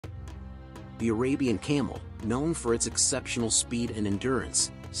The Arabian camel, known for its exceptional speed and endurance,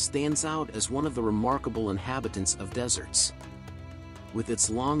 stands out as one of the remarkable inhabitants of deserts. With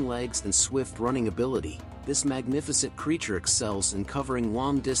its long legs and swift running ability, this magnificent creature excels in covering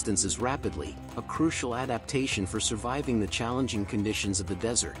long distances rapidly, a crucial adaptation for surviving the challenging conditions of the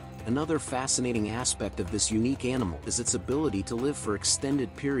desert. Another fascinating aspect of this unique animal is its ability to live for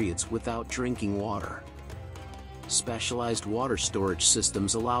extended periods without drinking water. Specialized water storage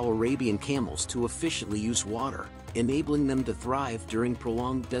systems allow Arabian camels to efficiently use water, enabling them to thrive during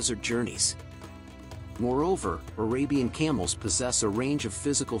prolonged desert journeys. Moreover, Arabian camels possess a range of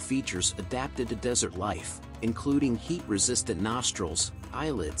physical features adapted to desert life, including heat-resistant nostrils,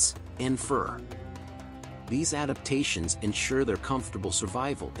 eyelids, and fur. These adaptations ensure their comfortable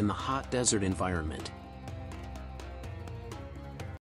survival in the hot desert environment.